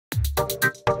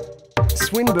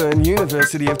Swinburne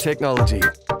University of Technology.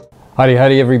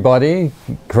 Howdy everybody,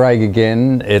 Craig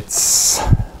again. It's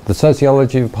the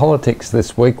sociology of politics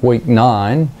this week, week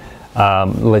 9.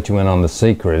 Let you in on the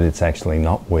secret, it's actually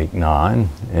not week 9,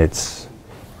 it's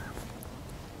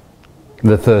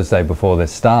the Thursday before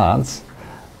this starts,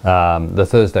 the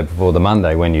Thursday before the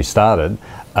Monday when you started.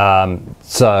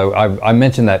 So I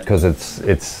mentioned that because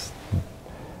it's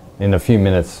in a few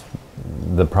minutes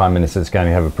the Prime Minister's going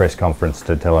to have a press conference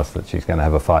to tell us that she's going to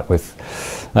have a fight with,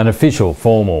 an official,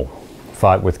 formal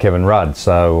fight with Kevin Rudd.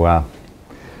 So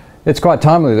it's quite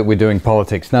timely that we're doing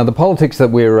politics. Now the politics that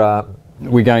we're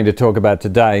going to talk about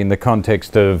today in the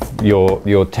context of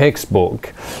your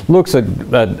textbook looks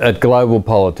at global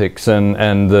politics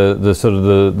and the sort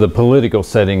of the political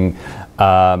setting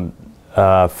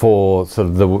for sort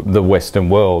of the Western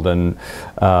world and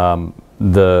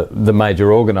the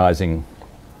major organising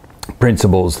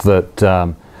principles that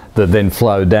that then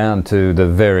flow down to the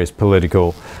various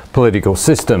political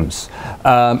systems,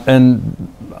 and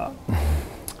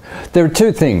there are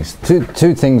two things.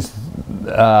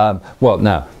 Well,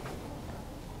 no,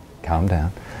 calm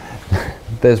down.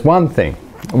 There's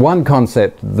one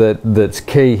concept that's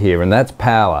key here, and that's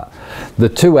power. The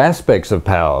two aspects of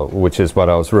power, which is what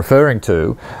I was referring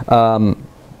to,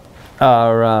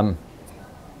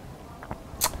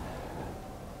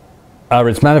 are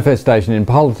its manifestation in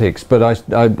politics, but I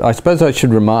suppose I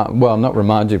should not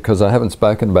remind you, because I haven't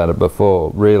spoken about it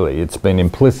before, really. It's been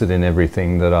implicit in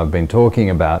everything that I've been talking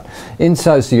about. In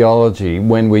sociology,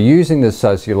 when we're using the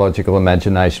sociological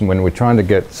imagination, when we're trying to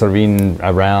get sort of in,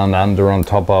 around, under, on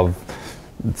top of,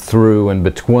 through and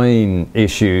between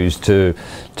issues to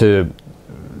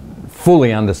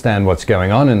fully understand what's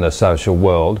going on in the social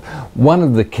world, one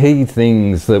of the key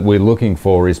things that we're looking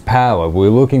for is power.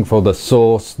 We're looking for the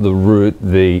source, the root,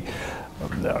 the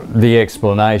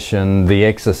explanation, the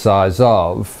exercise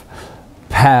of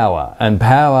power. And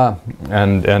power,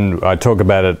 and I talk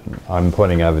about it, I'm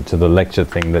pointing over to the lecture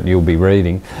thing that you'll be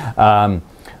reading.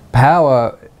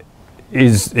 Power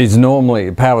is normally,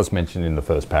 power's mentioned in the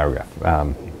first paragraph.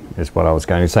 Is what I was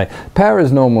going to say. Power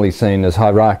is normally seen as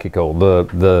hierarchical.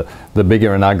 The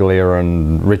bigger and uglier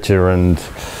and richer and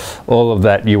all of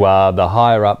that you are, the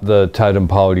higher up the totem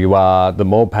pole you are, the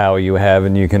more power you have,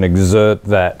 and you can exert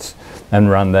that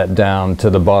and run that down to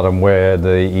the bottom where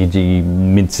the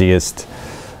minciest,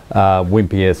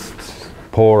 wimpiest,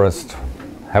 poorest,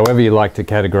 however you like to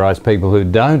categorize people who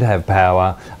don't have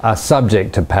power, are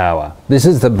subject to power. This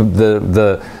is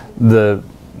the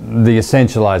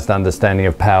essentialized understanding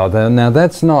of power. Now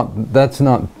that's not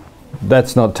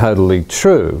totally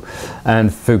true.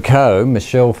 And Foucault,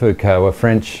 Michel Foucault, a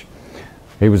French,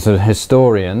 he was a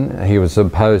historian. He was a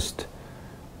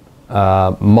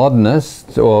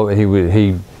post-modernist, or he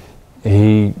was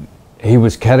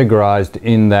categorized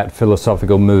in that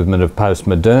philosophical movement of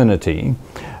post-modernity.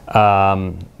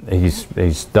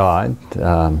 He's died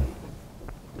a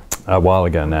while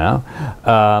ago now.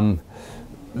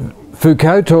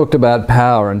 Foucault talked about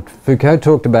power, and Foucault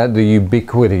talked about the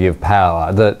ubiquity of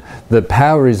power, that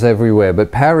power is everywhere,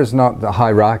 but power is not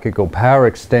hierarchical. Power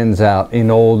extends out in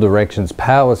all directions.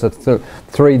 Power is a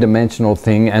three-dimensional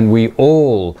thing, and we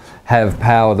all have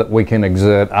power that we can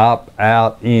exert up,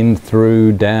 out, in,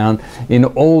 through, down, in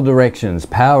all directions.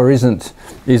 Power isn't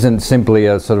simply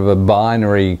a sort of a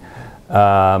binary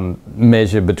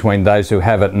measure between those who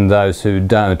have it and those who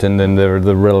don't, and then there are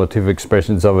the relative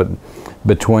expressions of it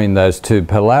between those two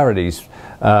polarities.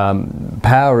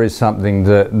 Power is something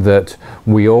that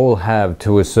we all have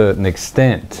to a certain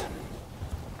extent.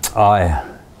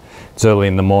 It's early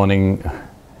in the morning,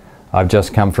 I've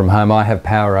just come from home, I have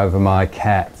power over my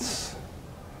cats.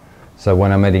 So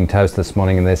when I'm eating toast this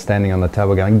morning and they're standing on the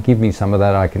table going, give me some of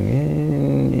that, I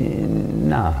can,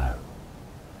 no.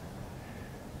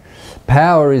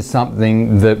 Power is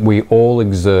something that we all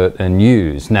exert and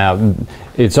use. Now,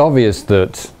 it's obvious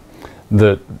that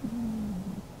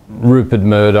Rupert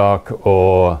Murdoch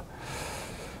or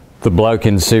the bloke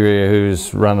in Syria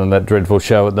who's running that dreadful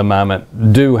show at the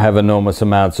moment do have enormous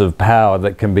amounts of power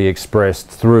that can be expressed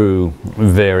through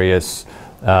various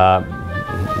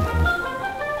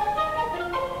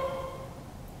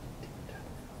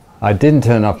I didn't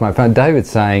turn off my phone. David's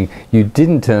saying you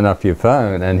didn't turn off your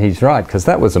phone, and he's right, because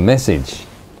that was a message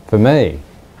for me.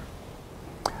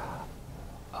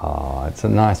 Oh, it's a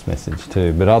nice message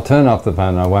too, but I'll turn off the phone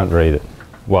and I won't read it.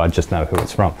 Well, I just know who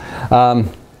it's from.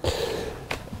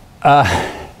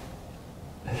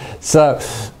 So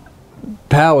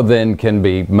power then can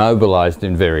be mobilised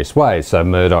in various ways. So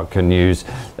Murdoch can use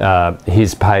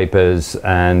his papers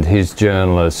and his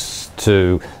journalists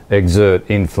to exert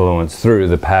influence through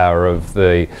the power of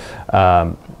the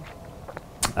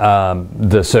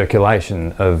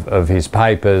circulation of his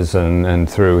papers and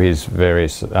through his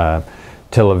various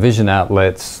television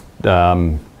outlets.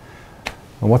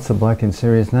 What's the bloke in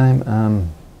Syria's name?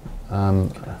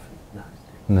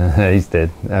 No, he's dead.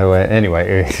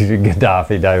 Anyway,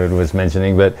 Gaddafi, David was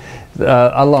mentioning, but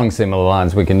along similar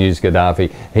lines, we can use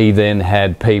Gaddafi. He then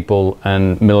had people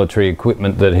and military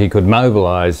equipment that he could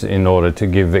mobilise in order to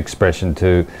give expression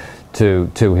to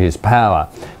his power.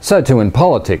 So too in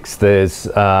politics, there's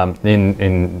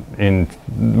in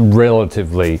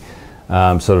relatively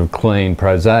sort of clean,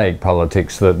 prosaic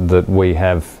politics that we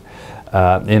have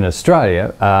in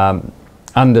Australia,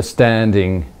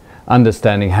 understanding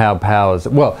how powers,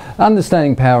 well,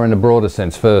 understanding power in a broader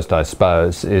sense first, I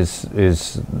suppose, is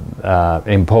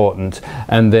important,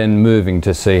 and then moving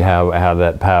to see how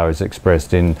that power is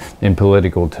expressed in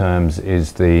political terms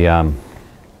is the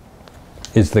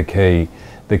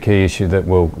key issue that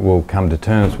we'll come to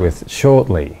terms with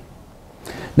shortly.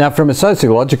 Now, from a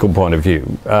sociological point of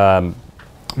view,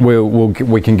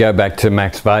 we can go back to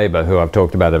Max Weber, who I've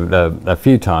talked about a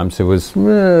few times, who was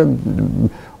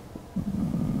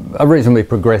a reasonably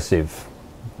progressive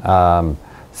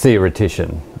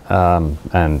theoretician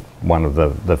and one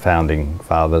of the founding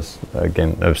fathers,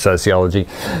 again, of sociology.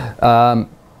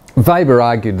 Weber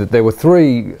argued that there were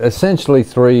essentially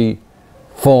three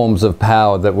forms of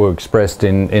power that were expressed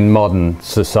in modern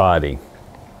society.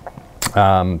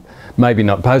 Maybe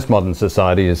not postmodern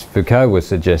society, as Foucault was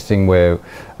suggesting, where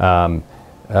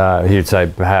he'd say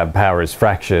power is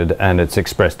fractured and it's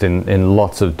expressed in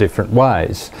lots of different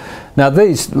ways. Now,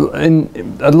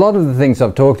 a lot of the things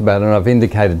I've talked about and I've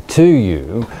indicated to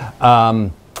you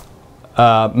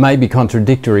may be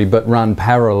contradictory but run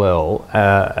parallel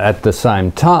at the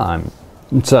same time,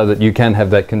 so that you can have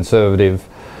that conservative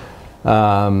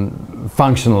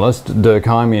functionalist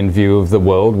Durkheimian view of the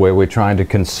world, where we're trying to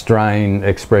constrain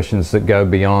expressions that go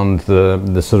beyond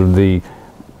the sort of the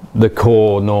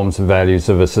core norms and values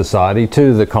of a society,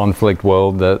 to the conflict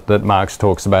world that Marx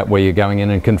talks about, where you're going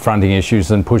in and confronting issues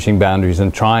and pushing boundaries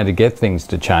and trying to get things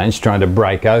to change, trying to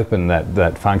break open that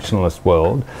functionalist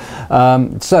world.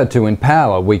 So too in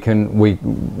power,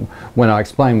 when I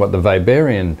explain what the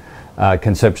Weberian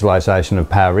conceptualization of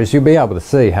power is, you'll be able to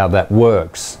see how that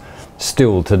works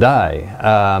still today.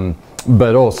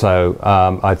 But also,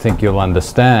 I think you'll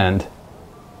understand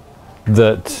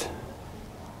that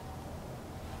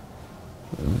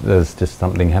there's just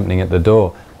something happening at the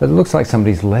door. But it looks like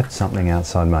somebody's left something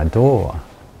outside my door.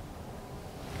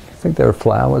 I think there are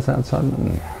flowers outside.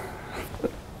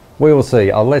 We will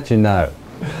see. I'll let you know.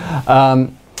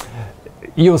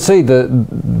 You'll see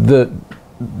that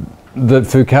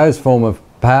Foucault's form of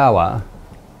power.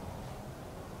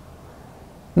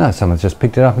 No, someone's just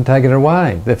picked it up and taken it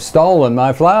away. They've stolen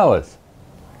my flowers.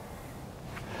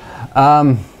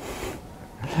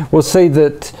 We'll see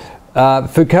that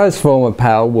Foucault's form of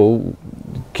power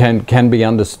can be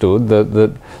understood,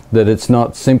 that it's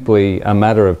not simply a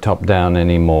matter of top-down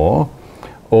anymore,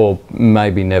 or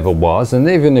maybe never was. And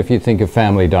even if you think of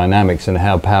family dynamics and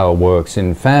how power works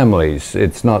in families,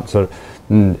 it's not sort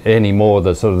of anymore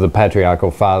the sort of the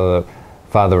patriarchal father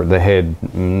at the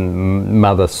head,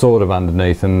 mother sort of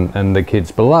underneath, and the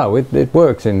kids below. It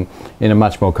works in a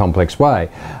much more complex way.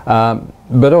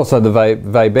 But also the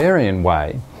Weberian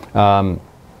way,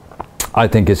 I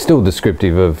think, is still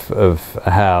descriptive of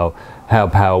how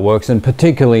power works, and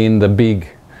particularly in the big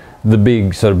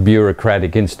sort of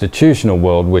bureaucratic institutional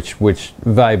world, which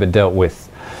Weber dealt with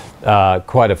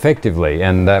quite effectively.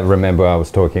 And remember, I was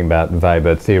talking about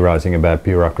Weber theorising about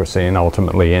bureaucracy and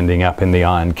ultimately ending up in the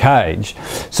iron cage.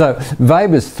 So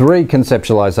Weber's three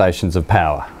conceptualisations of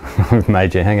power. I've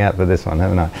made you hang out for this one,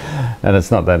 haven't I? And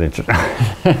it's not that interesting.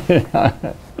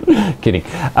 Kidding.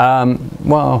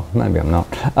 Well, maybe I'm not.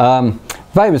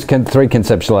 Weber's three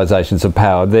conceptualisations of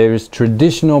power. There is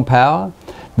traditional power,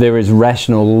 there is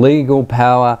rational legal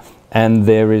power, and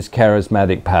there is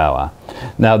charismatic power.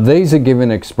 Now, these are given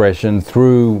expression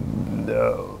through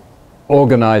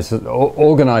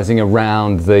organising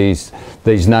around these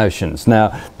notions.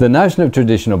 Now, the notion of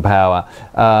traditional power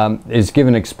is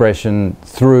given expression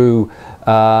through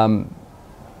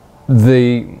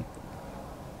the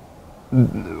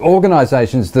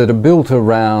organisations that are built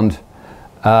around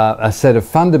a set of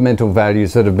fundamental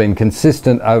values that have been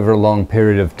consistent over a long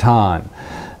period of time.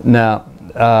 Now,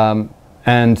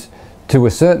 and to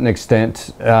a certain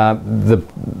extent, the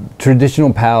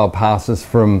traditional power passes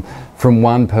from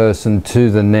one person to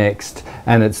the next,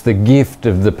 and it's the gift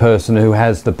of the person who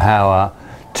has the power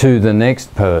to the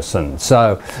next person.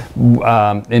 So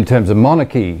in terms of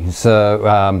monarchy,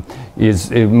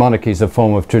 monarchy is a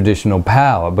form of traditional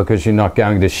power because you're not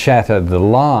going to shatter the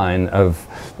line of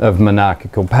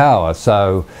monarchical power.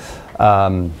 So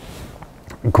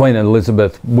Queen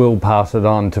Elizabeth will pass it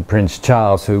on to Prince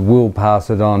Charles, who will pass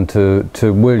it on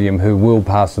to William, who will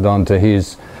pass it on to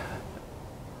his...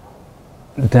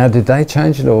 Now, did they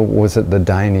change it, or was it the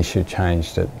Danish who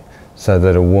changed it so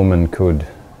that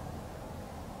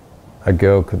a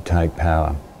girl could take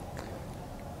power?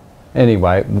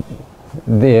 Anyway,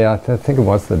 yeah, I think it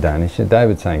was the Danish.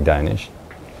 David's saying Danish.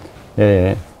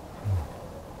 Yeah.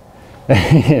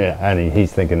 Yeah, only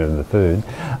he's thinking of the food.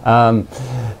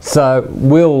 So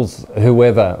wills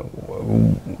whoever,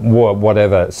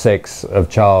 whatever sex of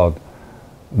child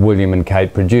William and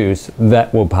Kate produce,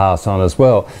 that will pass on as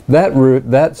well.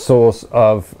 That source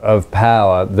of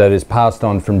power that is passed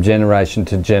on from generation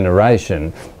to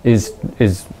generation is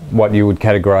what you would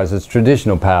categorise as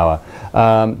traditional power.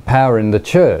 Power in the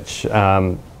church,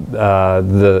 the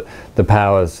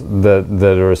powers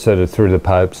that are asserted through the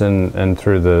popes and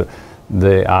through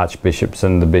the archbishops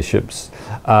and the bishops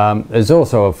is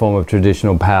also a form of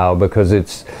traditional power because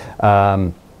it's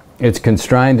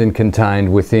constrained and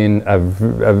contained within a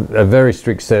very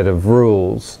strict set of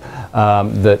rules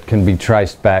that can be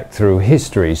traced back through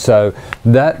history. So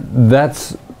that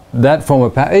form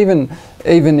of power,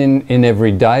 even in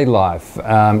everyday life,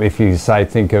 if you say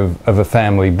think of a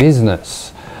family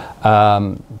business,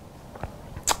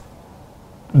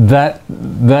 that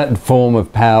form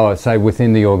of power, say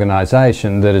within the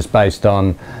organisation, that is based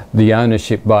on the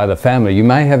ownership by the family. You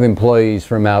may have employees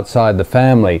from outside the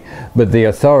family, but the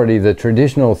authority, the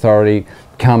traditional authority,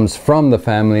 comes from the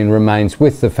family and remains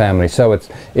with the family. So it's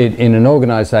in an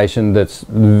organisation that's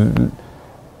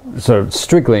sort of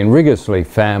strictly and rigorously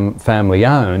family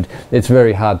owned, it's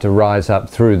very hard to rise up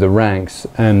through the ranks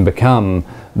and become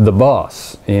the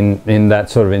boss in that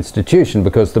sort of institution,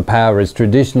 because the power is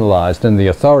traditionalised and the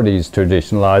authority is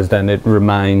traditionalised, and it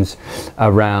remains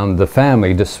around the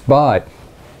family despite,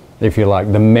 if you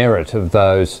like, the merit of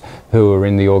those who are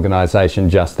in the organisation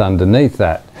just underneath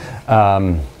that.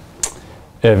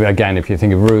 Again, if you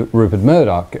think of Rupert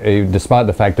Murdoch, despite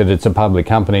the fact that it's a public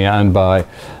company owned by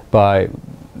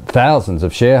thousands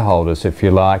of shareholders, if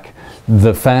you like,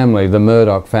 the family, the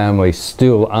Murdoch family,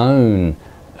 still own,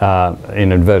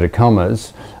 in inverted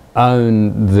commas,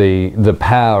 own the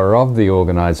power of the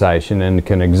organisation and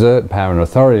can exert power and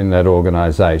authority in that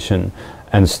organisation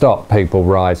and stop people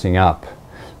rising up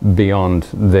beyond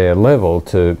their level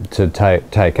to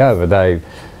take over.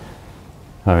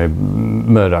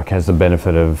 Murdoch has the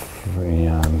benefit of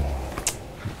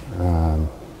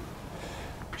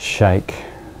Shake.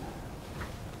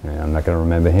 Yeah, I'm not going to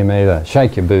remember him either.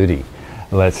 Shake your booty.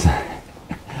 Let's.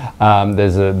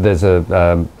 There's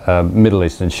a Middle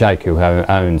Eastern sheikh who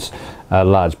owns a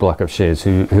large block of shares,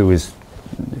 who is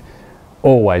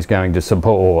always going to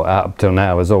support, or up till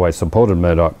now has always supported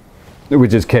Murdoch,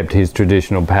 which has kept his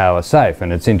traditional power safe.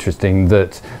 And it's interesting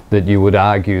that you would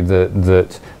argue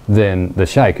that then the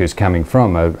sheikh, who's coming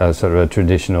from a sort of a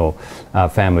traditional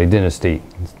family dynasty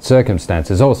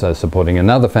circumstance, is also supporting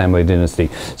another family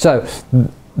dynasty. So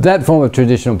that form of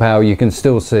traditional power you can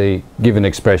still see given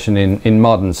expression in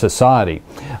modern society.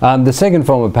 The second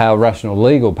form of power, rational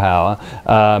legal power,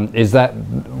 is that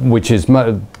which is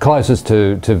closest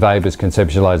to Weber's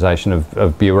conceptualisation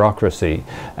of bureaucracy,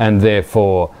 and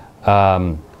therefore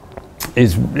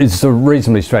is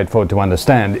reasonably straightforward to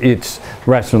understand. Its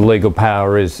rational legal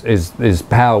power is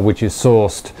power which is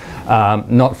sourced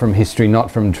not from history,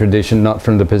 not from tradition, not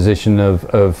from the position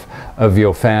of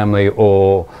your family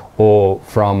or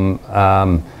from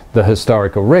the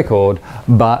historical record,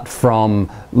 but from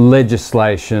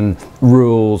legislation,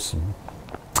 rules,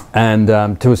 and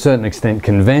to a certain extent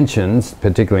conventions,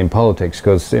 particularly in politics,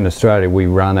 because in Australia we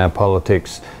run our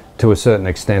politics to a certain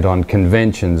extent on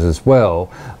conventions as well.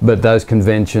 But those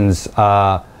conventions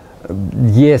are,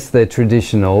 yes, they're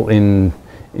traditional in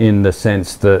the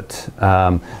sense that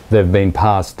they've been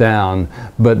passed down,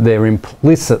 but they're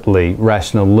implicitly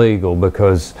rational legal,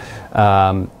 because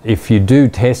if you do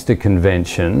test a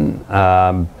convention,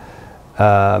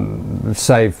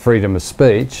 say freedom of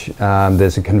speech,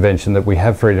 there's a convention that we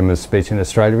have freedom of speech in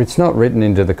Australia. It's not written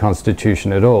into the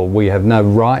Constitution at all. We have no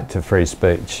right to free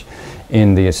speech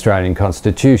in the Australian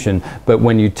Constitution, but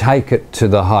when you take it to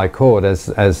the High Court, as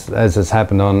has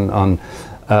happened on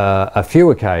a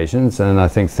few occasions, and I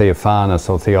think Theophanus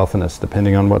or Theophanus,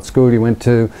 depending on what school you went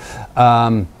to,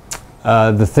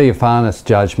 the Theophanous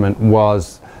judgment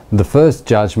was the first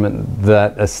judgment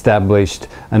that established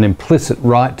an implicit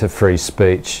right to free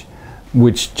speech,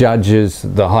 which judges,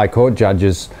 the High Court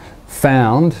judges,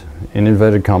 found, in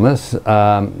inverted commas,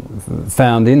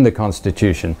 found in the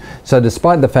Constitution. So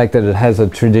despite the fact that it has a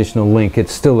traditional link,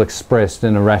 it's still expressed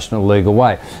in a rational legal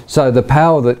way. So the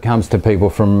power that comes to people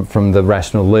from the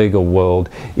rational legal world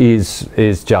is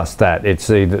just that. It's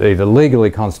either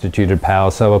legally constituted power,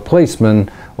 so a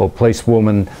policeman or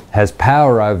policewoman has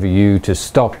power over you to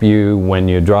stop you when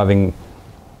you're driving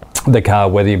the car,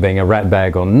 whether you're being a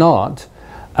ratbag or not,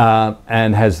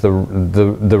 and has the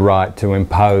right to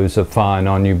impose a fine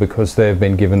on you because they've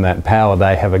been given that power.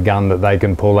 They have a gun that they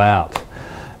can pull out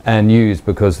and use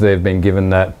because they've been given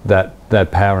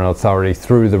that power and authority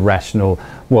through the rational,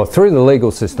 well, through the legal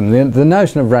system. The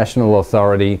notion of rational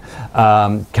authority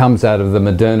comes out of the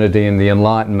modernity and the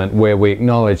Enlightenment, where we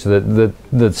acknowledge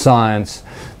that science,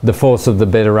 the force of the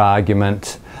better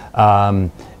argument,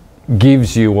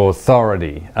 gives you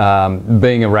authority.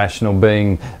 Being irrational,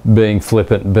 being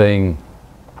flippant, being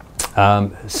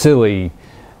silly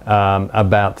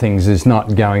about things is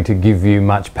not going to give you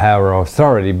much power or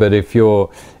authority. But if you're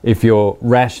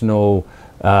rational,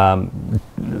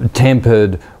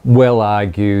 tempered, well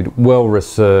argued, well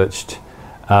researched,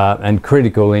 and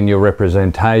critical in your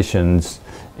representations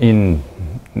in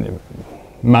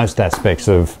most aspects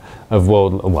of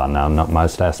world, well, no, not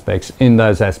most aspects, in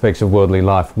those aspects of worldly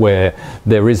life where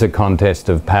there is a contest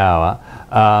of power,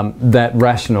 that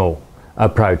rational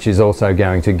approach is also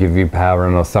going to give you power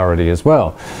and authority as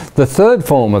well. The third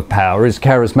form of power is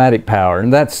charismatic power,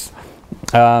 and that's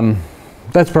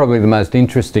probably the most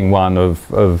interesting one of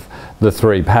the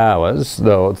three powers,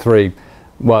 the three.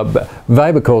 Well,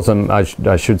 Weber calls them, I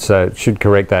should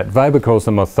correct that, Weber calls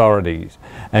them authorities,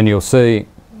 and you'll see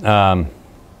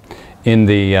in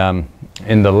the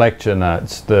lecture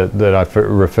notes that I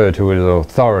refer to as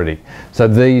authority. So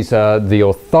these are the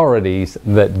authorities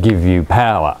that give you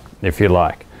power, if you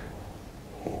like.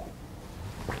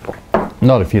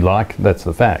 Not if you like, that's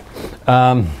the fact.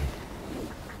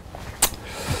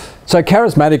 So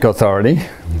charismatic authority,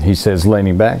 he says,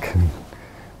 leaning back,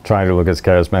 trying to look as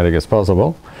charismatic as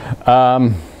possible.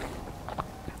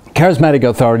 Charismatic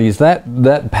authority is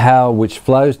that power which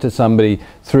flows to somebody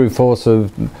through force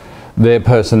of their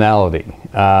personality,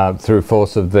 through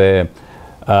force of their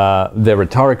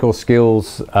rhetorical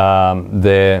skills,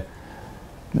 their,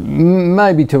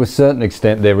 maybe to a certain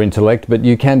extent, their intellect, but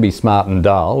you can be smart and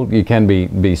dull, you can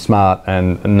be smart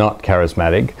and not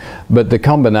charismatic, but the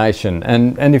combination,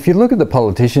 and if you look at the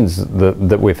politicians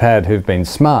that we've had who've been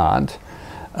smart,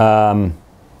 and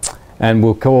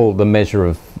we'll call the measure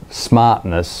of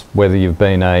smartness whether you've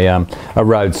been a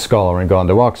Rhodes Scholar and gone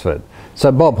to Oxford. So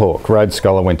Bob Hawke, Rhodes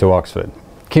Scholar, went to Oxford.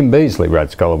 Kim Beazley,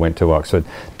 Rhodes Scholar, went to Oxford.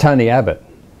 Tony Abbott,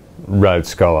 Rhodes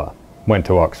Scholar, went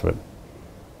to Oxford.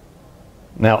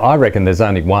 Now, I reckon there's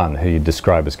only one who you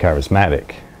describe as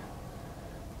charismatic.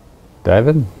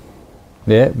 David?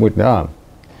 Yeah? No.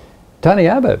 Tony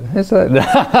Abbott. Is that?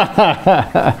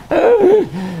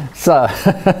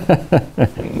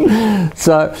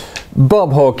 So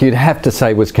Bob Hawke, you'd have to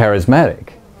say, was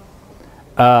charismatic.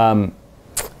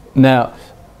 Now,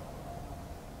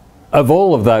 of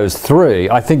all of those three,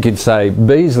 I think you'd say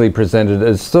Beazley presented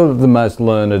as sort of the most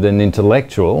learned and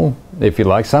intellectual, if you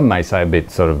like. Some may say a bit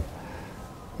sort of,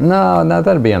 no,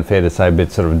 that'd be unfair to say a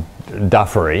bit sort of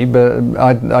duffery, but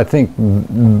I think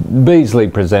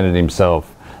Beazley presented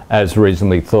himself as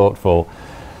reasonably thoughtful.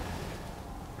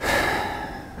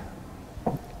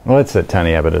 Well, let's set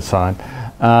Tony Abbott aside,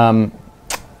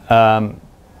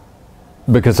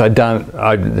 because I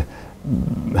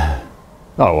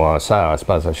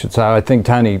suppose I should say, I think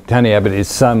Tony Abbott is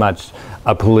so much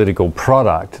a political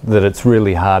product that it's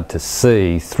really hard to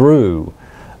see through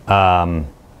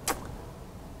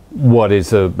what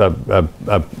is a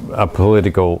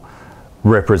political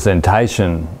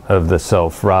representation of the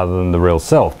self rather than the real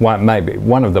self. Maybe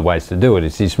one of the ways to do it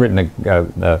is he's written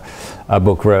a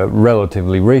book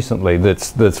relatively recently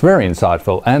that's very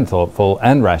insightful and thoughtful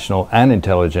and rational and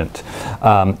intelligent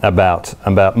about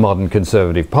modern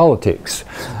conservative politics.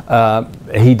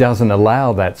 He doesn't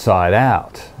allow that side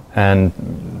out, and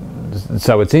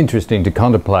so it's interesting to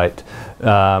contemplate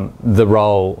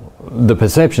the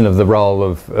perception of the role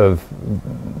of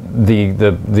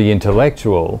the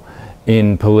intellectual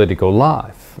in political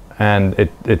life. And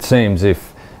it seems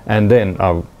and then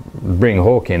I'll bring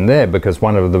Hawke in there, because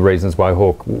one of the reasons why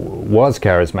Hawke was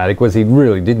charismatic was he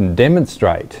really didn't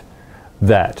demonstrate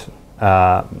that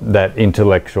that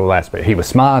intellectual aspect. He was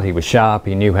smart, he was sharp,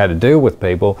 he knew how to deal with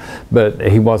people, but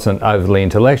he wasn't overly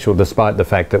intellectual, despite the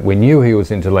fact that we knew he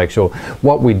was intellectual.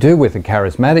 What we do with a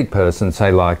charismatic person,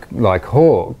 say like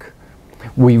Hawke,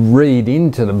 we read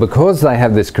into them because they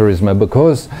have this charisma,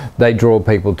 because they draw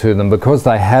people to them, because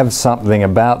they have something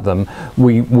about them.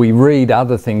 We read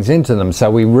other things into them.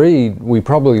 So we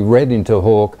probably read into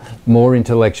Hawke more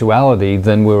intellectuality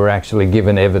than we were actually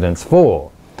given evidence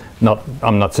for.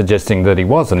 I'm not suggesting that he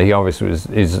wasn't. He obviously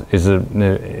is an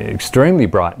extremely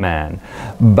bright man,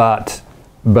 but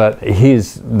the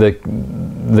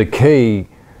key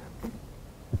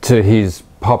to his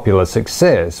popular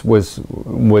success was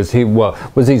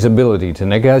his ability to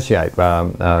negotiate.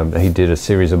 He did a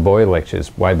series of Boyer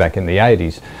lectures way back in the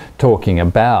 80s, talking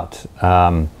about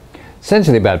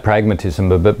essentially about pragmatism,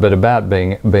 but about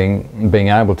being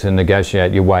able to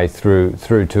negotiate your way through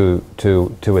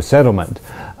to a settlement.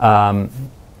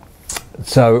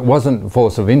 So it wasn't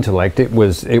force of intellect. It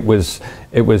was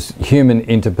human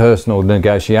interpersonal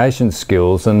negotiation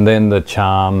skills, and then the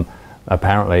charm.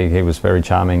 Apparently, he was very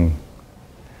charming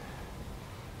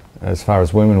as far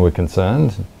as women were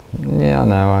concerned. Yeah,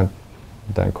 no, I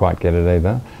don't quite get it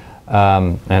either.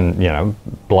 And you know,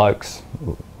 blokes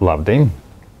loved him.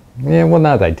 Yeah, well,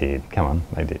 no, they did. Come on,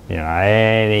 they did. You know,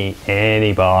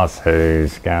 any boss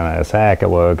who's gonna sack a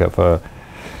worker for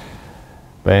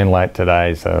being late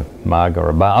today's a mug or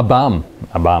a bum.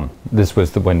 This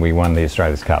was when we won the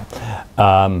Australia's Cup,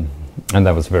 and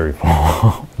that was very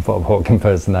Bob Hawke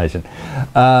impersonation.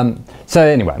 So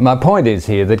anyway, my point is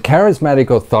here that charismatic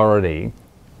authority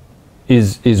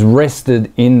is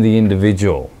rested in the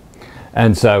individual.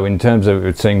 And so in terms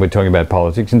of seeing, we're talking about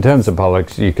politics, in terms of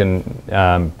politics, you can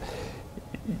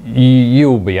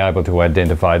you'll be able to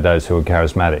identify those who are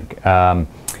charismatic.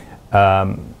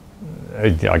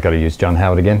 I got to use John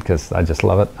Howard again because I just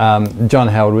love it. John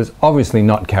Howard was obviously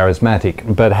not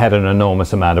charismatic, but had an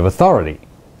enormous amount of authority.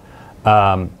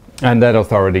 And that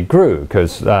authority grew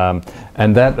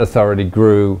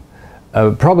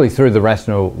probably through the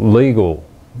rational legal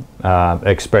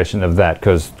expression of that,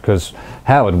 because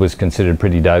Howard was considered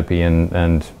pretty dopey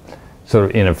and sort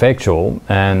of ineffectual,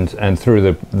 and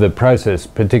through the process,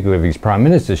 particularly of his prime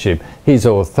ministership, his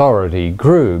authority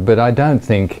grew. But I don't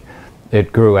think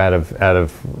it grew out of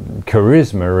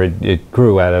charisma. It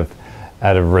grew out of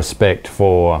respect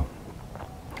for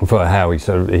how he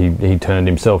turned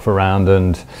himself around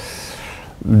and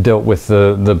dealt with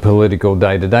the political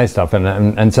day-to-day stuff,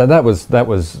 and so that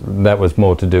was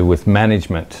more to do with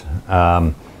management,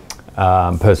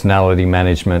 personality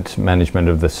management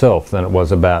of the self, than it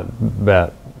was about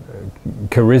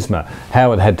charisma.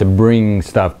 Howard had to bring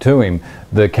stuff to him.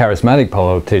 The charismatic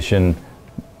politician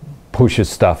pushes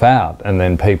stuff out, and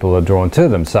then people are drawn to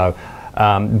them. So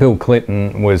Bill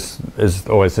Clinton is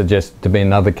always suggested to be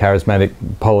another charismatic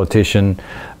politician.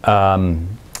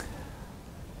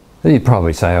 You'd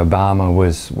probably say Obama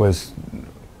was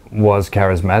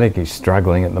charismatic. He's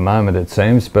struggling at the moment, it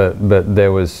seems, but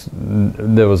there was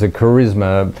a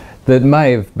charisma that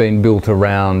may have been built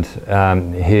around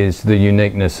the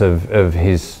uniqueness of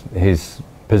his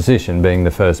position, being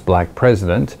the first black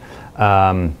president.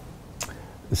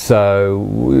 So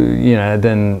you know,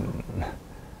 then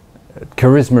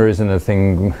charisma isn't a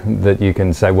thing that you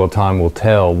can say, well, time will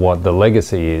tell what the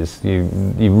legacy is. You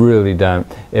really don't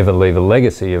ever leave a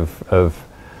legacy of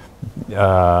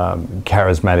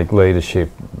charismatic leadership,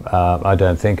 I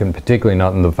don't think, and particularly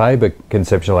not in the Weber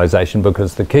conceptualization,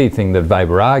 because the key thing that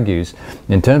Weber argues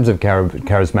in terms of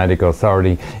charismatic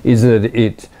authority is that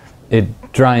it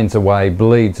drains away,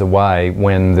 bleeds away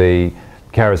when the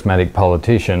charismatic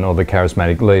politician or the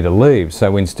charismatic leader leaves.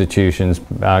 So institutions,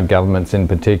 governments in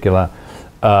particular,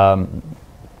 have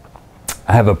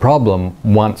a problem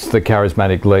once the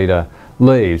charismatic leader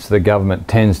leaves. The government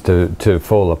tends to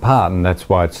fall apart, and that's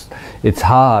why it's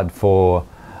hard for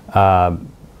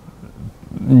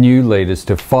new leaders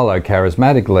to follow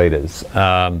charismatic leaders.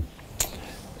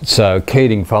 So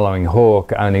Keating following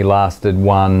Hawke only lasted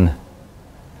one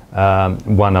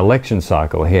election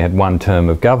cycle. He had one term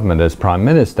of government as Prime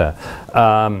Minister.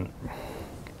 I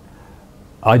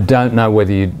don't know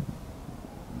whether you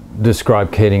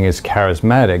describe Keating as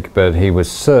charismatic, but he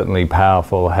was certainly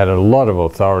powerful, had a lot of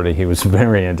authority. He was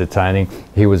very entertaining.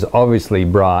 He was obviously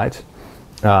bright,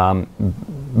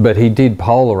 but he did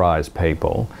polarize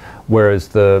people, whereas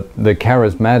the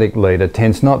charismatic leader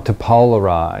tends not to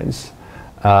polarize,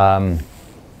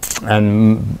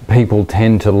 and people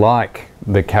tend to like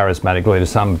the charismatic leader.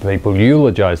 Some people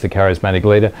eulogize the charismatic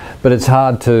leader, but it's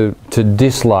hard to to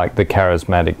dislike the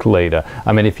charismatic leader.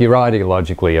 I mean, if you're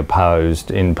ideologically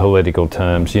opposed in political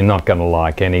terms, you're not going to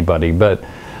like anybody. But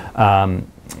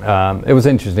it was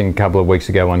interesting a couple of weeks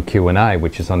ago on Q&A,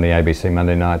 which is on the ABC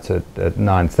Monday nights at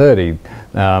 9:30.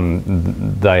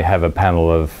 They have a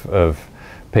panel of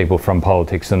people from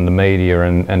politics and the media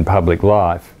and public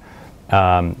life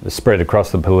spread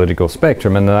across the political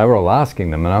spectrum, and they were all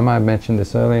asking them, and I might have mentioned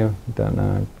this earlier, don't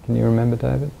know, can you remember,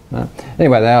 David? No?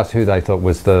 Anyway, they asked who they thought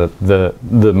was the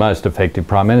most effective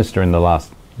Prime Minister in the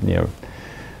last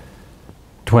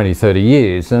 20, 30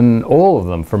 years, and all of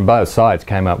them from both sides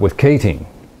came up with Keating.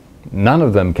 None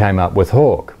of them came up with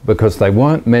Hawke, because they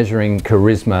weren't measuring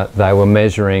charisma, they were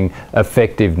measuring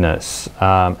effectiveness,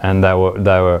 and they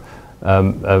were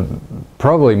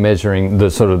probably measuring the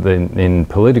sort of, in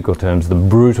political terms, the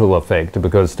brutal effect,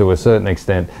 because to a certain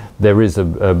extent there is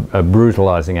a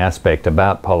brutalising aspect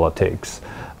about politics,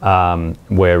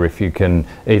 where if you can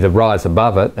either rise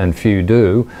above it, and few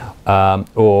do,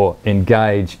 or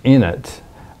engage in it,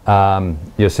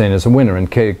 you're seen as a winner. And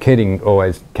Keating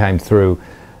always came through,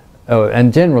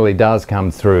 and generally does come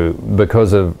through,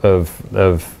 because of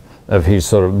his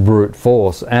sort of brute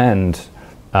force and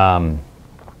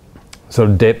sort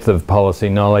of depth of policy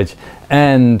knowledge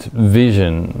and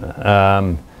vision.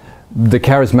 The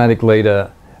charismatic leader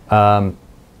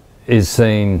is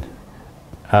seen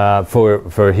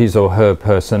for his or her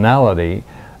personality,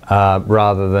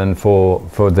 rather than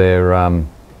for their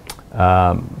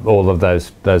all of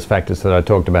those factors that I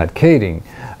talked about Keating.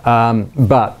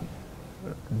 But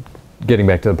getting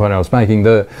back to the point I was making,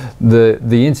 the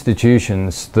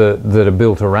institutions that are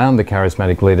built around the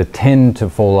charismatic leader tend to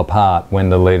fall apart when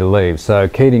the leader leaves. So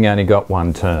Keating only got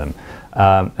one term,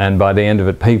 and by the end of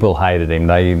it, people hated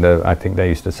him. I think they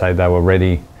used to say they were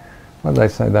ready. What did they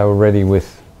say? They were ready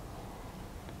with,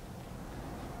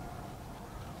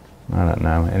 I don't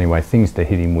know. Anyway, things to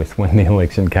hit him with when the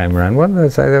election came around. What did they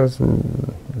say? There was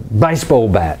baseball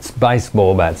bats.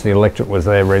 Baseball bats. The electorate was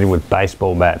there ready with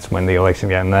baseball bats when the election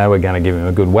came. They were going to give him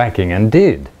a good whacking, and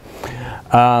did.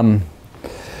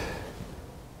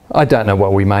 I don't know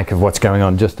what we make of what's going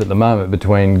on just at the moment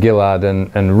between Gillard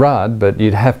and Rudd, but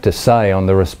you'd have to say on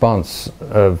the response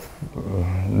of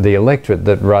the electorate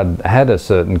that Rudd had a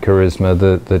certain charisma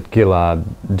that Gillard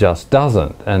just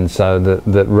doesn't, and so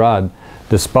that Rudd,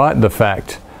 despite the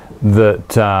fact that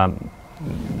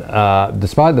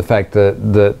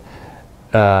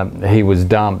he was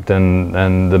dumped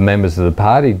and the members of the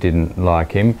party didn't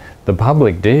like him, the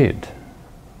public did,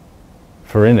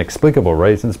 for inexplicable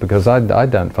reasons, because I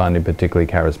don't find him particularly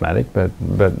charismatic, but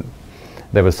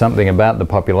there was something about the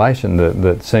population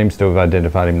that seems to have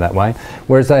identified him that way,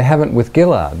 whereas they haven't with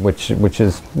Gillard, which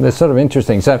is, they're sort of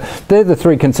interesting. So they're the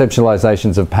three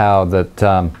conceptualizations of power that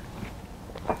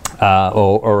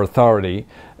or authority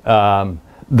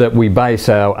that we base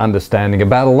our understanding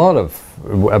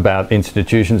about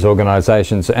institutions,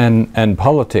 organisations, and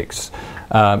politics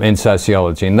in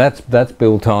sociology, and that's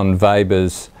built on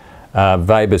Weber's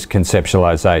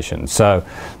conceptualisation. So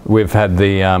we've had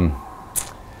the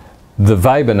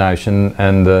Weber notion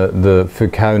and the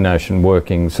Foucault notion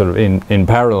working sort of in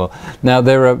parallel. Now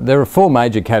there are four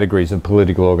major categories of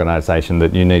political organisation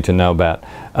that you need to know about.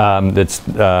 And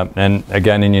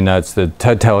again in your notes, the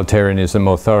totalitarianism,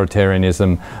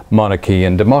 authoritarianism, monarchy,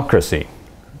 and democracy.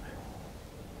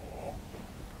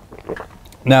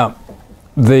 Now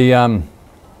the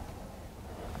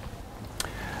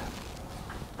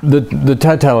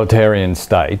totalitarian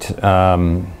state,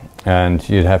 and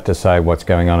you'd have to say what's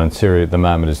going on in Syria at the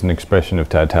moment is an expression of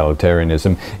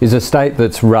totalitarianism, is a state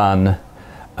that's run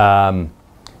by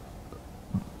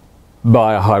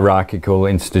a hierarchical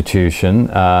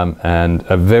institution, and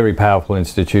a very powerful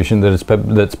institution that's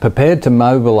prepared to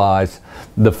mobilise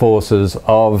the forces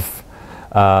of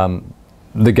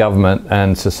the government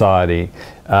and society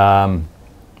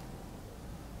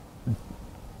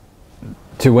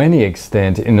to any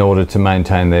extent in order to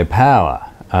maintain their power.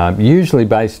 Usually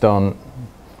based on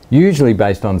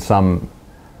some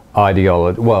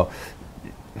ideology. Well,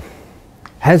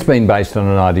 has been based on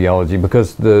an ideology,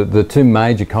 because the two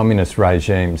major communist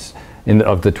regimes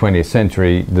of the 20th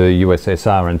century, the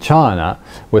USSR and China,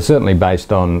 were certainly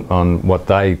based on what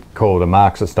they called a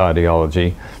Marxist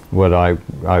ideology, what I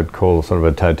would call sort of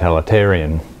a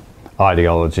totalitarian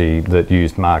ideology that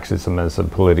used Marxism as a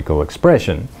political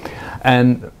expression.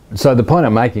 And so the point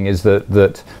I'm making is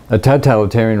that a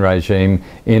totalitarian regime,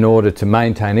 in order to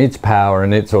maintain its power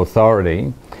and its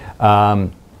authority,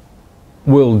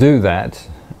 will do that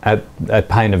at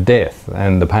pain of death,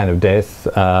 and the pain of death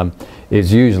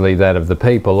is usually that of the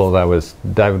people, although as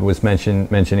David was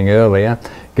mentioning earlier,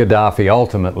 Gaddafi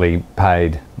ultimately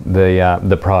paid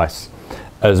the price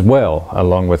as well,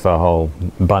 along with a whole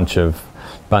bunch of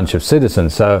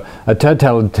citizens. So a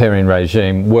totalitarian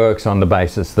regime works on the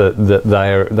basis that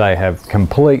they have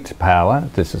complete power.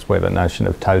 This is where the notion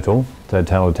of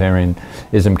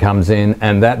totalitarianism comes in,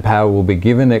 and that power will be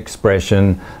given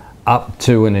expression up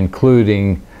to and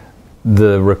including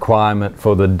the requirement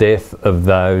for the death of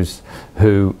those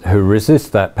who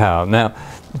resist that power. Now,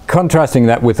 contrasting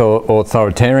that with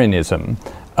authoritarianism,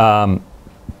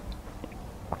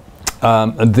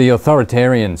 the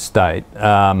authoritarian state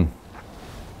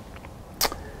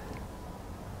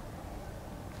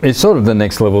it's sort of the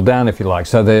next level down, if you like.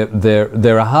 So they're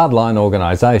a hardline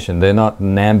organisation. They're not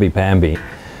namby-pamby.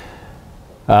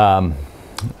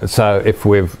 So if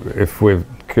we've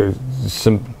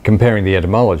comparing the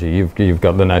etymology, you've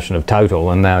got the notion of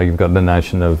total, and now you've got the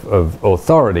notion of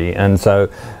authority, and so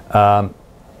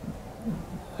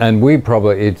and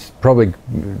it's probably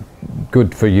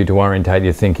good for you to orientate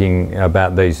your thinking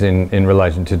about these in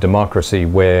relation to democracy,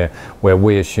 where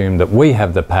we assume that we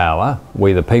have the power,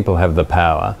 we the people have the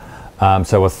power,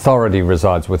 so authority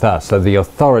resides with us. So the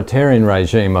authoritarian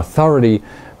regime, authority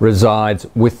resides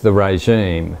with the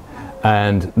regime,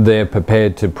 and they're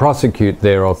prepared to prosecute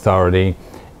their authority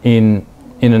in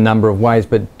a number of ways,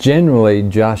 but generally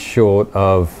just short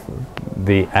of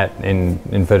the in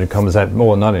inverted commas,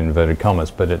 or not in inverted commas,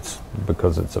 but it's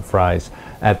because it's a phrase,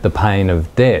 at the pain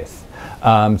of death.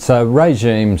 So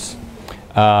regimes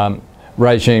that are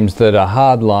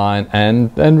hardline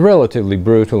and relatively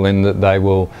brutal in that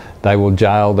they will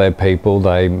jail their people.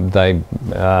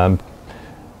 Well,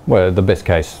 the best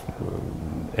case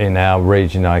in our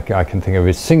region I can think of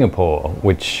is Singapore,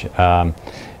 which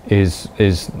is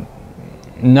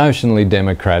notionally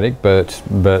democratic, but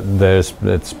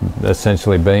it's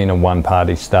essentially been a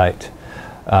one-party state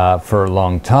for a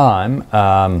long time,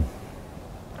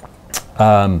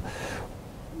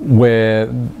 where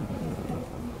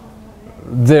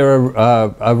there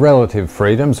are relative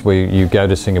freedoms. You go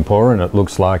to Singapore and it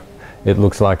looks like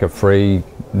a free,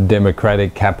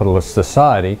 democratic, capitalist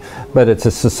society, but it's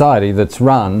a society that's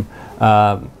run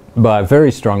by a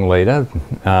very strong leader,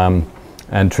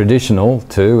 and traditional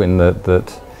too, in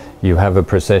that you have a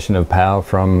procession of power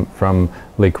from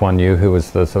Lee Kuan Yew, who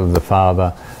was the sort of the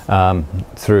father,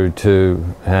 through to,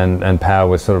 and power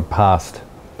was sort of passed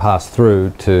through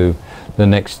to the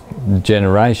next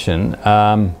generation.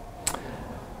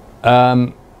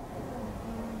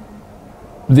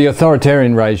 The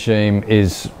authoritarian regime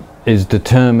is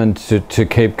determined to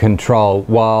keep control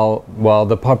while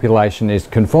the population is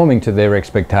conforming to their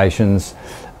expectations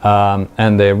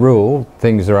and their rule.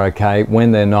 Things are okay.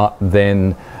 When they're not,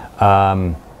 then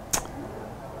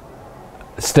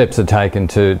steps are taken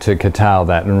to curtail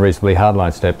that, and reasonably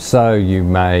hardline steps. So you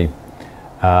may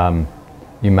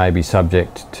be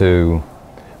subject to,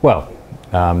 well,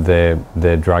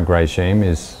 their drug regime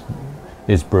is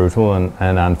brutal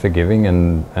and unforgiving,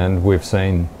 and we've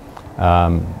seen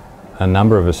a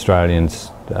number of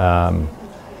Australians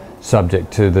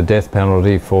subject to the death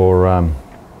penalty for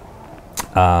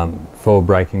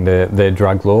breaking their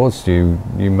drug laws. You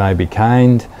may be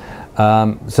caned.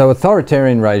 So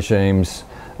authoritarian regimes,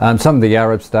 some of the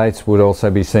Arab states would also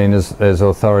be seen as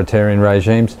authoritarian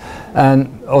regimes, and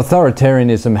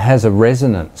authoritarianism has a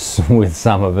resonance with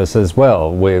some of us as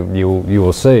well, where you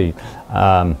will see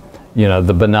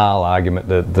the banal argument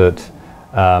that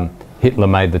Hitler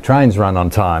made the trains run on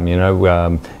time,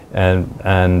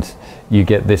 and you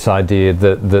get this idea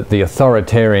that the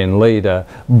authoritarian leader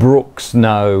brooks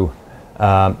no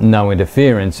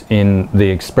interference in the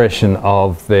expression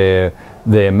of their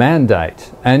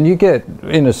mandate. And you get,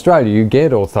 in Australia, you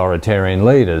get authoritarian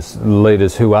leaders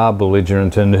who are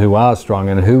belligerent and who are strong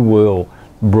and who will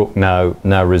brook no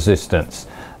resistance.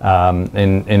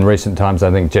 In recent times, I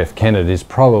think Jeff Kennedy is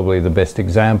probably the best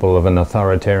example of an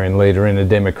authoritarian leader in a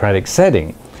democratic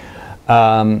setting.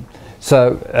 So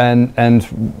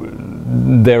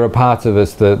there are parts of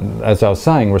us that, as I was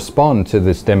saying, respond to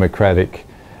this democratic,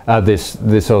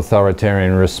 this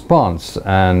authoritarian response,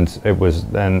 and it was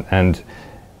that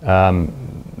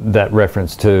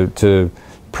reference to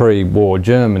pre-war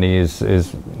Germany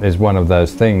is one of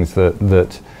those things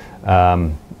that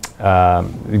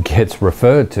gets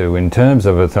referred to in terms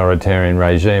of authoritarian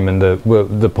regime, and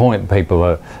the point people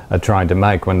are trying to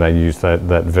make when they use that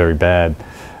very bad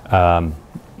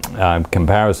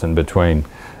comparison between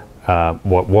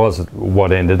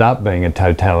what ended up being a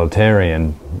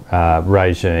totalitarian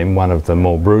regime, one of the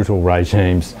more brutal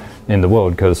regimes in the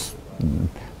world, because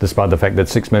despite the fact that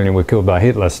 6 million were killed by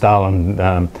Hitler. Stalin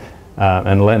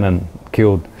and Lenin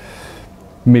killed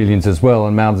millions as well,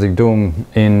 and Mao Zedong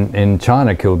in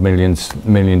China killed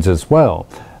millions as well.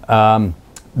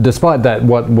 Despite that,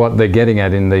 what they're getting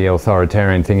at in the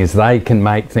authoritarian thing is they can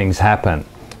make things happen.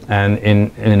 And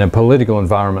in a political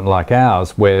environment like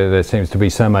ours, where there seems to be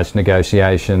so much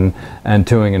negotiation and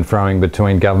toing and froing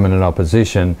between government and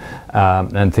opposition,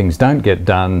 and things don't get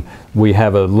done, we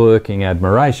have a lurking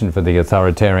admiration for the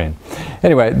authoritarian.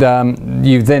 Anyway,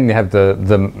 you then have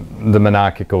the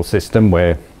monarchical system,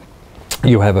 where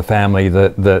you have a family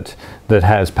that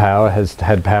has power, has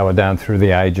had power down through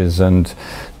the ages, and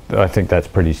I think that's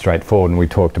pretty straightforward, and we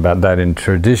talked about that in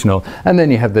traditional. And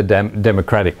then you have the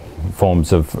democratic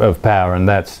forms of power, and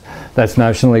that's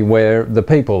notionally where the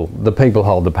people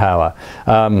hold the power.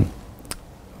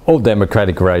 All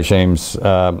democratic regimes,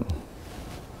 got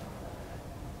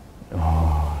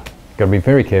to be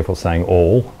very careful saying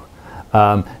all.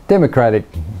 Democratic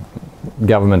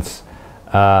governments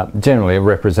generally are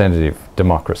representative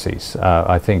democracies.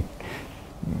 I think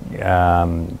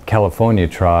California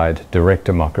tried direct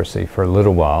democracy for a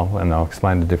little while, and I'll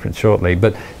explain the difference shortly,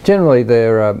 but generally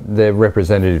they're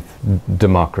representative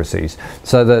democracies,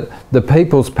 so that the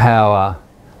people's power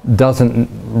doesn't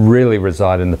really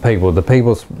reside in the people. The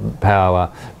people's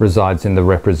power resides in the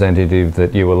representative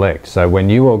that you elect. So when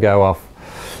you all go off,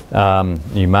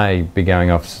 you may be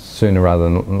going off sooner rather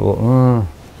than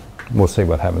we'll see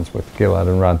what happens with Gillard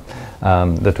and Rudd.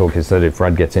 The talk is that if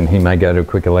Rudd gets in, he may go to a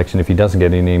quick election. If he doesn't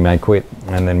get in, he may quit,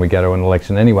 and then we go to an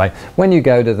election anyway. When you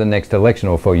go to the next election,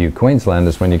 or for you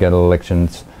Queenslanders, when you go to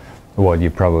elections, well,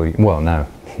 you probably, well, no,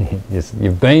 yes,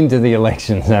 you've been to the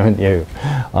elections, haven't you,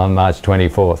 on March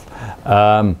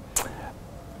 24th.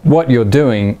 What you're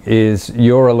doing is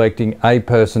you're electing a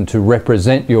person to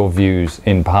represent your views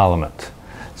in Parliament.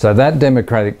 So that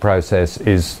democratic process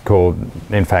is called,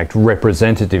 in fact,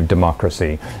 representative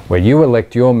democracy, where you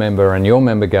elect your member and your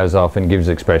member goes off and gives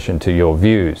expression to your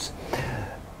views.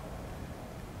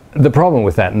 The problem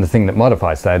with that, and the thing that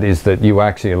modifies that, is that you are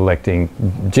actually electing,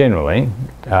 generally,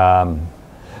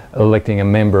 electing a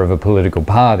member of a political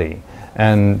party.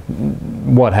 And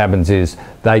what happens is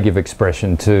they give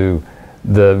expression to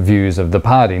the views of the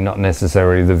party, not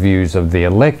necessarily the views of the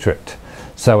electorate.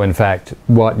 So in fact,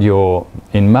 what you're,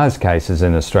 in most cases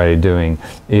in Australia, doing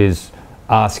is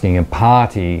asking a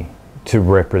party to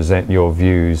represent your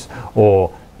views,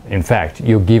 or in fact,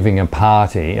 you're giving a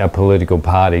party, a political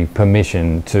party,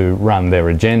 permission to run their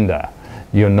agenda.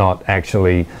 You're not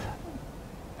actually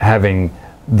having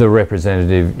the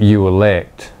representative you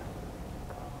elect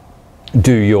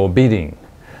do your bidding.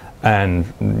 And,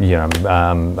 you know,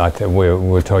 we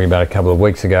were talking about a couple of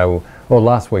weeks ago, or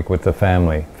last week with the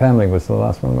family. Family was the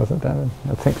last one, was it, David?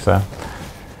 I think so.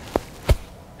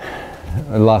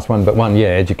 The last one, but one, yeah,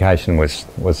 education was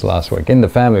last week. In the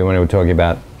family, when we were talking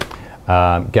about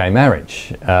gay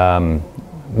marriage,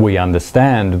 we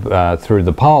understand through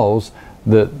the polls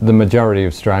that the majority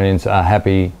of Australians are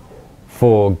happy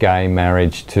for gay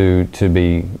marriage to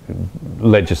be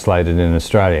legislated in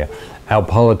Australia. Our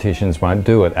politicians won't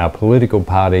do it. Our political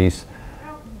parties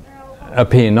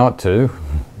appear not to.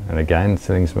 And again,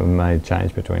 things may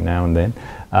change between now and then.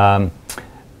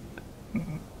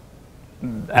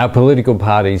 Our political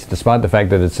parties, despite the fact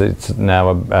that it's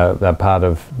now a part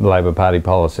of Labor Party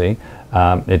policy,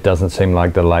 it doesn't seem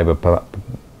like the Labor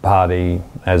Party,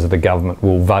 as the government,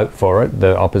 will vote for it.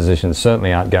 The opposition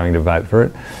certainly aren't going to vote for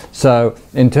it. So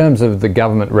in terms of the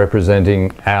government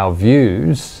representing our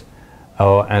views,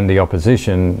 and the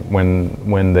opposition,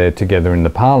 when they're together in the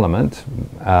Parliament,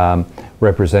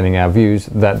 representing our views,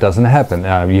 that doesn't happen.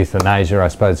 Euthanasia, I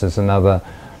suppose, is another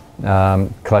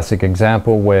classic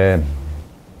example where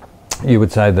you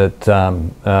would say that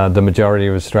the majority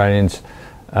of Australians,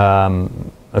 a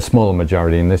smaller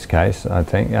majority in this case, I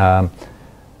think,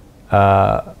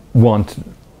 want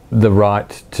the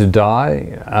right to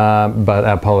die, but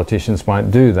our politicians won't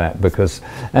do that because,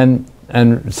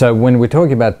 and so when we're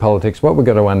talking about politics, what we've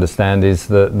got to understand is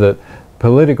that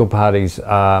political parties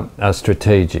are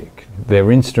strategic.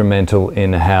 They're instrumental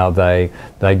in how they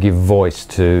give voice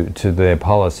to their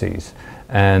policies,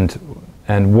 and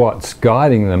what's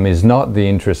guiding them is not the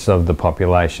interests of the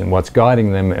population. What's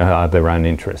guiding them are their own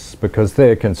interests, because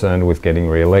they're concerned with getting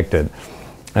re-elected.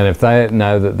 And if they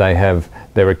know that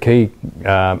there are key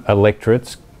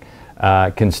electorates,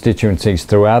 constituencies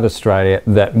throughout Australia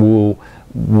that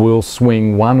will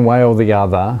swing one way or the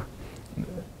other,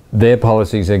 their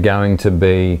policies are going to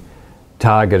be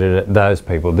targeted at those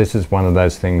people. This is one of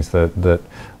those things that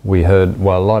we heard,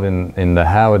 well, a lot in the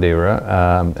Howard era,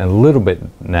 and a little bit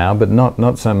now, but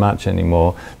not so much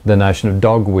anymore, the notion of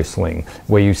dog whistling,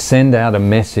 where you send out a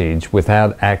message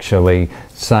without actually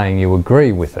saying you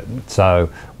agree with it.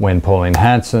 So when Pauline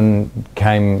Hanson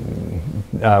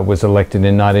was elected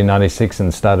in 1996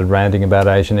 and started ranting about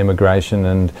Asian immigration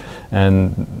and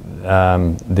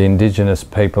the Indigenous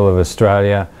people of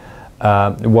Australia,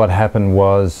 what happened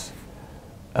was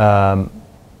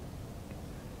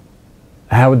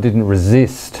Howard didn't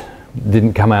resist,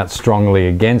 didn't come out strongly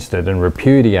against it and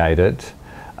repudiate it,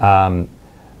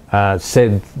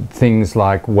 said things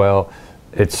like, well,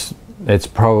 it's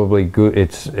probably good,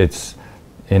 it's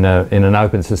in an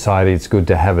open society, it's good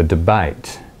to have a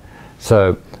debate.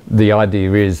 So the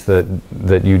idea is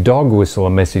that you dog whistle a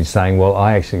message saying, well,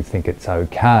 I actually think it's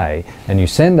okay, and you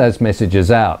send those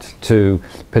messages out to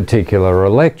particular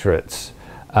electorates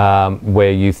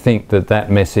where you think that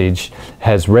message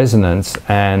has resonance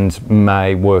and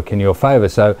may work in your favour.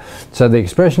 So the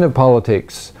expression of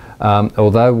politics,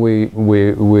 although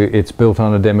it's built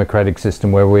on a democratic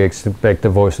system where we expect the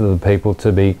voice of the people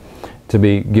to be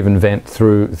given vent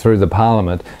through the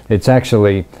parliament, it's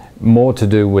actually more to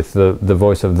do with the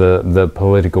voice of the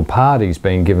political parties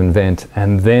being given vent,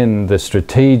 and then the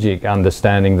strategic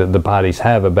understanding that the parties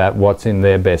have about what's in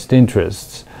their best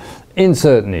interests in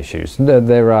certain issues.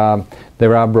 There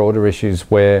are broader issues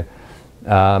where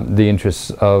the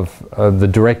interests of the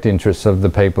direct interests of the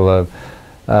people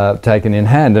are taken in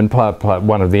hand, and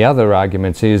one of the other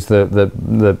arguments is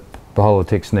that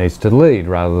politics needs to lead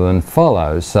rather than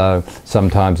follow. So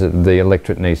sometimes the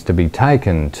electorate needs to be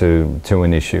taken to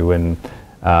an issue, and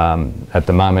at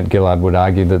the moment Gillard would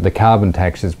argue that the carbon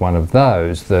tax is one of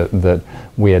those that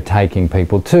we are taking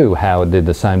people to. Howard did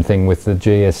the same thing with the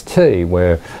GST,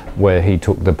 where he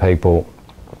took the people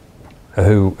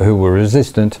who were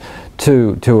resistant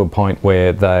to a point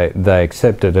where they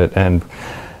accepted it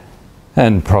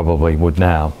and probably would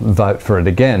now vote for it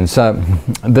again. So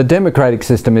the democratic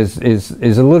system is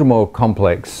a little more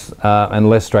complex and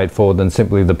less straightforward than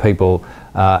simply the people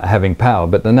having power.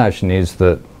 But the notion is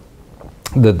that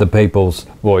the people's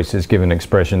voice is given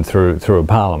expression through a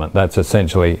parliament. That's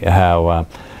essentially how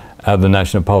the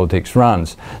notion of politics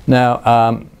runs.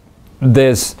 Now,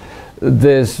 there's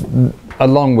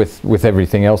along with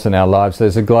everything else in our lives,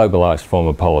 there's a globalised form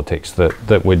of politics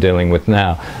that we're dealing with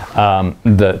now.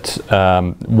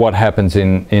 What happens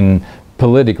in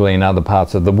politically in other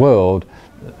parts of the world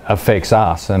affects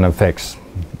us and affects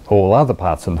all other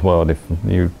parts of the world, if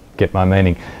you get my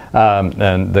meaning.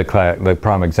 And the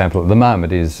prime example at the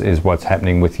moment is what's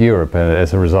happening with Europe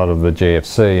as a result of the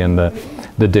GFC and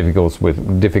the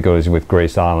difficulties with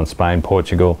Greece, Ireland, Spain,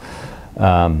 Portugal.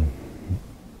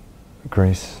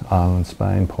 Greece, Ireland,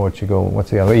 Spain, Portugal,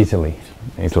 what's the other? Italy.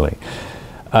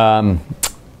 Now,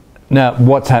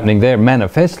 what's happening there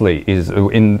manifestly is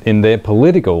in their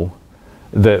political,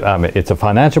 it's a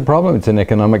financial problem, it's an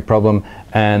economic problem,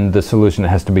 and the solution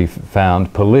has to be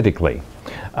found politically.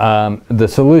 The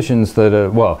solutions that are,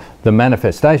 well, the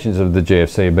manifestations of the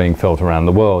GFC are being felt around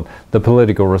the world. The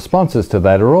political responses to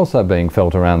that are also being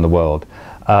felt around the world.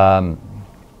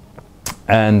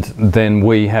 And then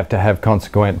we have to have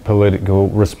consequent political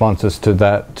responses to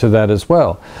that as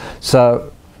well.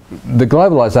 So the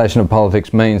globalisation of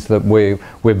politics means that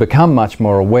we've become much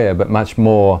more aware, but much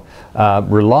more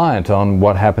reliant on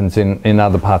what happens in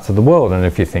other parts of the world. And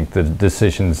if you think the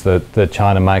decisions that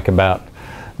China make about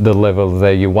the level of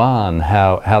their yuan,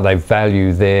 how they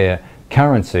value their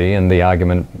currency, and the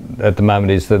argument at the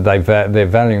moment is that they're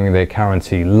valuing their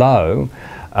currency low,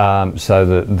 so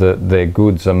that their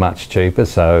goods are much cheaper,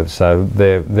 so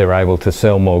they're able to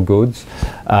sell more goods.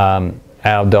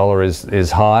 Our dollar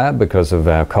is higher because of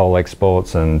our coal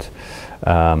exports and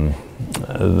our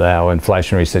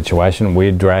inflationary situation.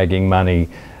 We're dragging money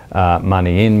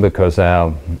in because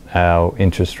our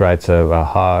interest rates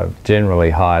are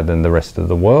generally higher than the rest of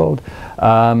the world.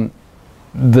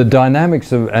 The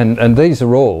dynamics of, and these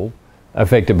are all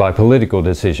affected by political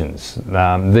decisions.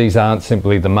 These aren't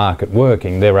simply the market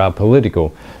working, there are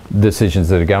political decisions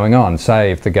that are going on.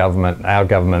 Say if our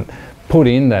government put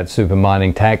in that super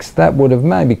mining tax, that would have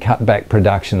maybe cut back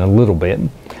production a little bit,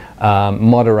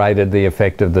 moderated the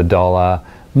effect of the dollar,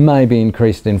 maybe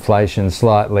increased inflation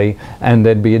slightly, and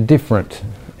there'd be a different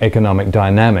economic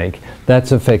dynamic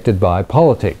that's affected by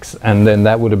politics, and then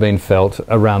that would have been felt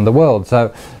around the world.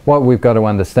 So what we've got to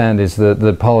understand is that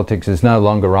the politics is no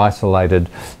longer isolated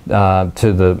to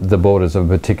the borders of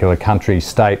a particular country,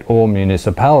 state or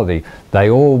municipality.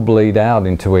 They all bleed out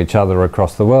into each other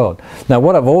across the world. Now,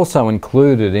 what I've also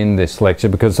included in this lecture,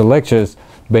 because the lecture's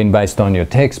been based on your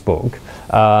textbook,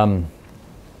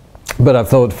 but I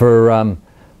thought for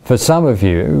some of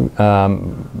you,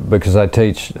 because I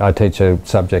teach a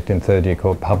subject in third year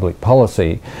called public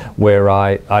policy, where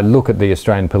I look at the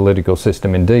Australian political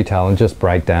system in detail and just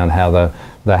break down how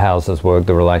the houses work,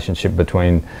 the relationship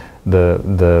between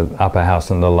the upper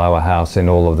house and the lower house in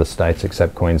all of the states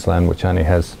except Queensland, which only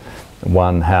has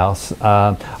one house.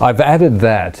 I've added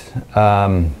that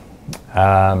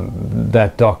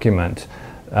that document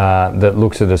that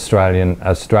looks at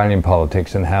Australian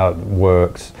politics and how it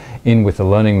works in with the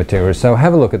learning materials. So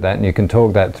have a look at that, and you can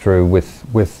talk that through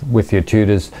with your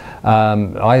tutors.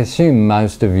 I assume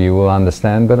most of you will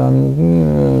understand, but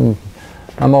I'm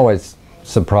always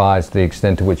surprised the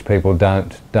extent to which people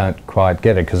don't quite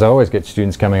get it, because I always get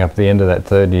students coming up at the end of that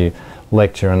third year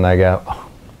lecture and they go, oh,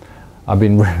 I've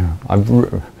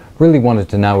really wanted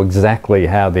to know exactly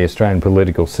how the Australian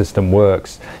political system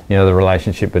works, you know, the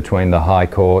relationship between the High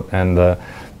Court and the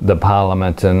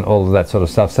Parliament and all of that sort of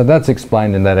stuff. So that's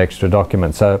explained in that extra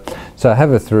document. So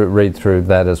have a read through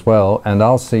that as well, and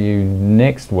I'll see you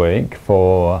next week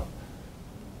for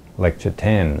lecture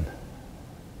 10.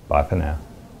 Bye for now.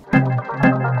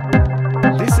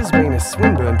 This has been a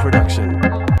Swinburne production.